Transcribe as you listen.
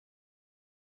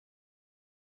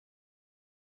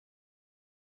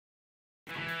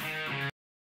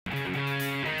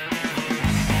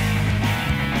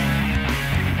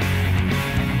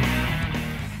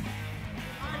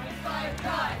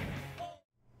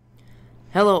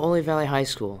Hello, Ole Valley High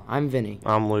School. I'm Vinny.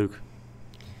 I'm Luke.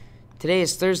 Today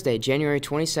is Thursday, January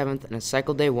 27th, and it's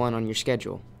Cycle Day 1 on your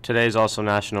schedule. Today is also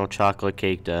National Chocolate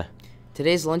Cake Day.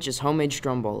 Today's lunch is homemade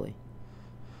stromboli.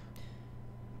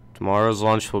 Tomorrow's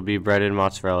lunch will be breaded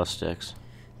mozzarella sticks.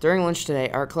 During lunch today,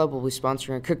 Art Club will be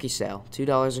sponsoring a cookie sale,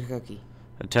 $2 a cookie.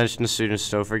 Attention students,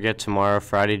 don't forget tomorrow,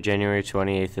 Friday, January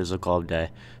 28th, is a club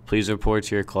day. Please report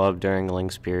to your club during the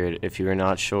links period. If you are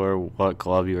not sure what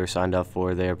club you are signed up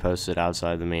for, they are posted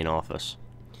outside the main office.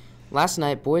 Last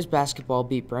night, boys basketball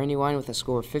beat Brandywine with a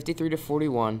score of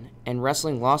 53-41, and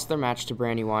wrestling lost their match to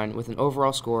Brandywine with an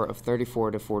overall score of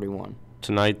 34-41.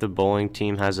 Tonight, the bowling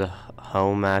team has a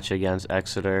home match against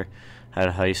Exeter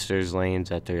at Heister's Lanes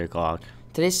at 3 o'clock.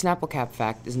 Today's Snapple Cap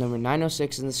fact is number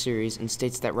 906 in the series and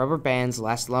states that rubber bands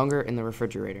last longer in the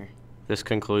refrigerator. This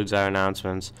concludes our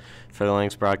announcements. For the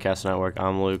Links Broadcast Network,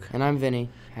 I'm Luke. And I'm Vinny.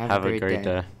 Have a great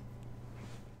day.